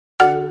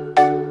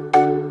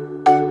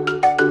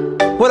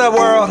what up,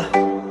 world?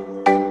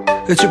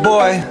 It's your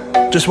boy,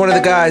 just one of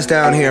the guys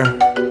down here.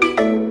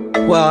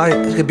 Well, I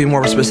could be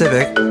more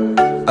specific.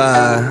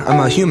 I'm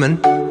a human,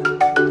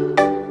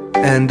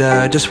 and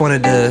just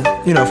wanted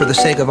to, you know, for the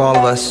sake of all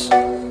of us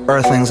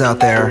earthlings out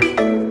there,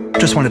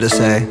 just wanted to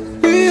say,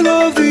 we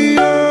love the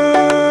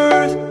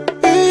earth,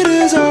 it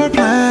is our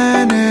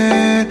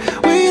planet.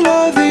 We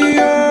love the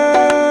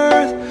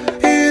earth,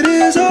 it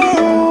is our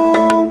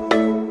home.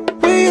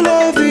 We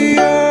love the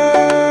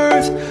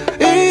earth,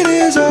 it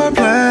is our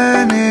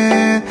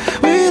planet.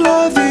 We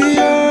love the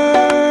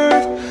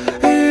earth,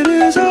 it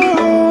is our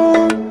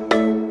home.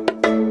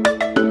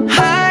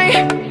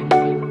 Hi,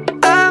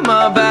 I'm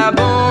a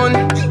baboon.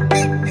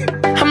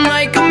 I'm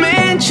like a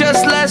man,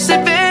 just less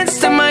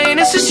advanced, and my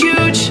anus is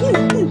huge.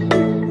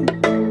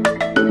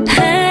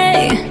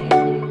 Hey,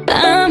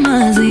 I'm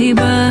a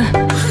zebra.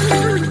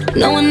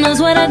 No one knows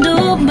what I do,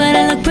 but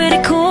I look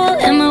pretty cool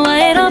in my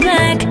white or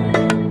black.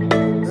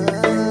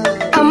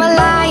 I'm a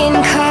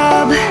lion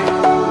cub,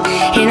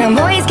 and I'm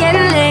always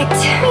getting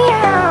licked.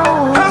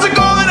 Meow. How's it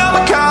going? I'm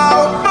a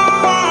cow.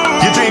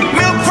 You drink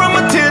milk from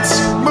my tits.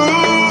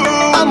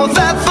 I'm a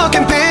fat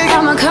fucking pig.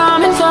 I'm a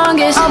common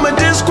fungus. I'm a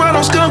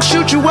disgruntled skunk,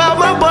 shoot you out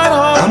my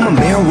butthole. I'm a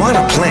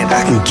marijuana plant,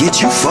 I can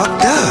get you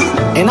fucked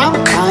up. And I'm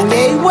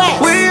Kanye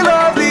West. We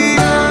love the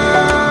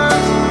earth,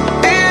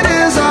 it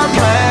is our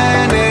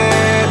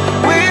planet.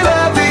 We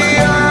love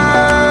the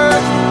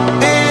earth,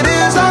 it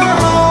is our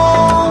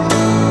home.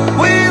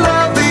 We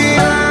love the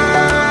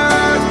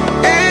earth,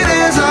 it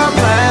is our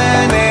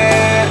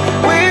planet.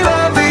 We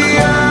love the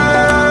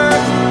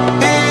earth,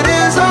 it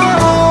is our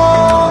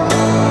home.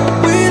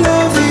 We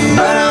love the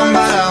earth.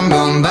 Ba-dum,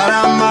 boom,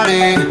 ba-dum,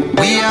 buddy.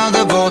 We are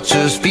the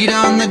vultures, feet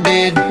on the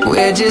dead.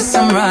 We're just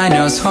some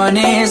rhinos,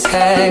 horny as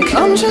heck.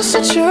 I'm just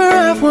a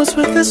giraffe once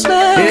with a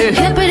snack.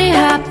 Hippity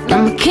hop,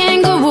 I'm a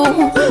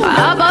kangaroo.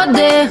 How about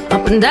that?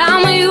 Up and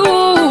down with you.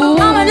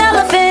 I'm an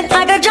elephant,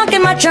 I got junk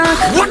in my trunk.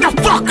 What the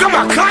fuck? I'm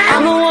a clown.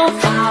 I'm a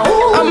wolf,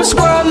 I'm a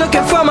squirrel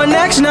looking for my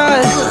next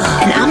nut.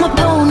 And I'm a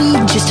pony,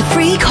 just a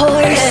freak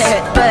horse.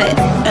 But,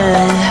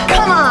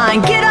 come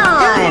on, get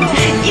on.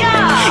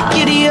 Yeah,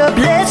 giddy up,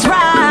 let's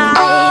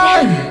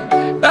ride.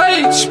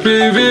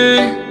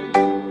 HPV,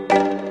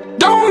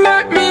 don't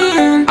let me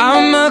in.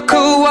 I'm a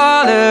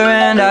koala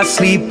and I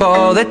sleep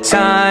all the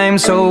time.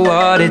 So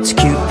what? It's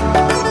cute.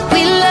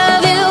 we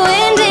love you,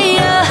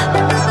 India.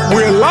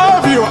 We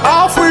love you,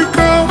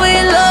 Africa. We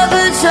love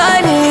the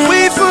tiny.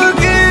 We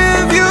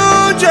forgive you,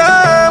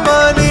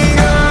 Germany.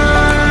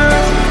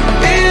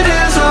 It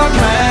is our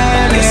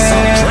planet.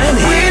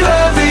 We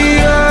love the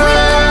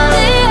earth.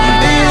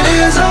 It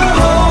is our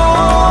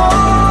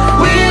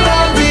home. We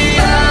love the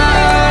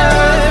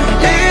earth.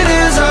 It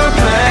is our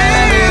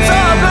planet.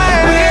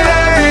 We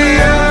love the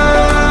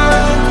earth.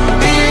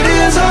 It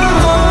is our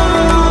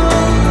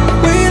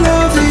home. We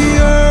love the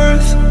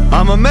earth.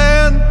 I'm a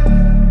man.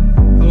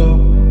 Hello.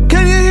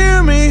 Can you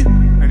hear me?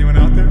 Anyone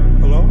out there?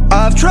 Hello?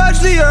 I've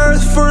trudged the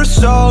earth for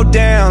so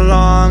damn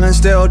long and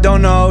still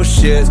don't know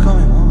shit.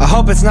 I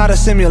hope it's not a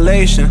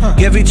simulation.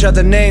 Give each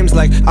other names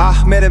like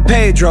Ahmed and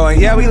Pedro. And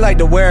yeah, we like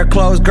to wear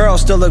clothes,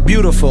 girls still look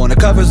beautiful, and it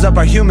covers up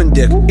our human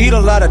dick. Eat a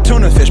lot of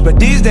tuna fish, but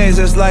these days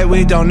it's like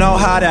we don't know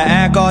how to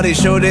act. All these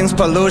shootings,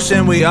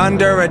 pollution, we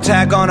under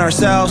attack on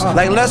ourselves.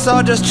 Like, let's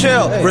all just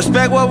chill,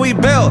 respect what we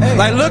built.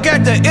 Like, look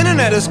at the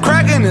internet, it's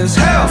cracking as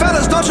hell.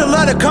 Fellas, don't you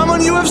let it come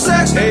when you have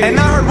sex. And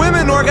I heard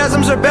women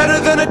orgasms are better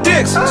than a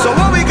dick's. So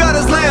what we got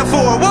is land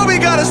for, what we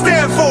gotta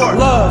stand for,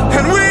 love.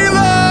 And we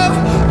love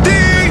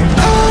the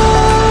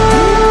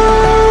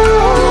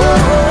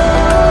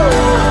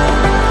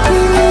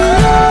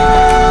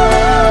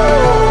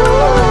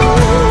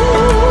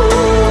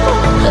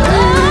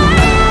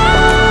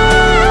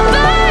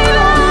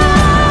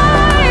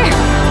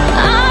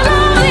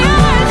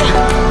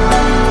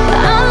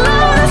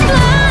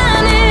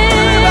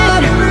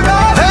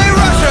Hey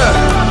Russia,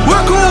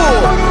 we're cool.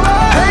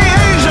 Hey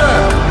Asia,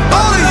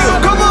 all of you,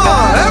 come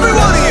on, every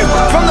one of you.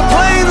 From the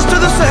plains to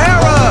the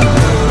Sahara,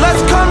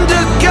 let's come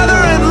together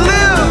and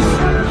live.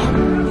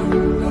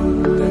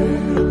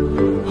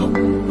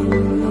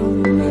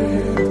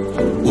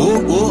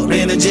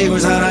 Nene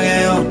chicos,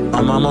 사랑해요.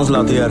 Amamos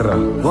la tierra.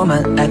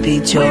 Woman, I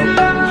beat you.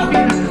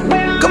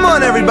 come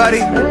on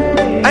everybody.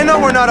 I know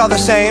we're not all the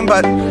same,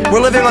 but we're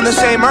living on the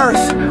same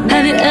earth.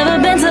 Have you ever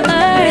been to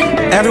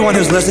Earth? Everyone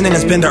who's listening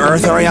has been to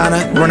Earth,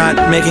 Ariana. We're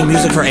not making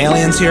music for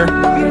aliens here.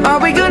 Are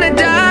we gonna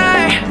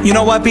die? You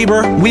know what,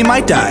 Bieber? We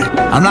might die.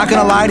 I'm not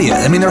gonna lie to you.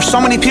 I mean, there's so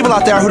many people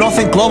out there who don't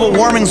think global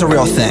warming's a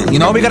real thing. You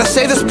know, we gotta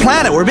save this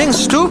planet. We're being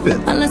stupid.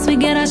 Unless we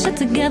get our shit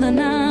together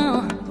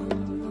now.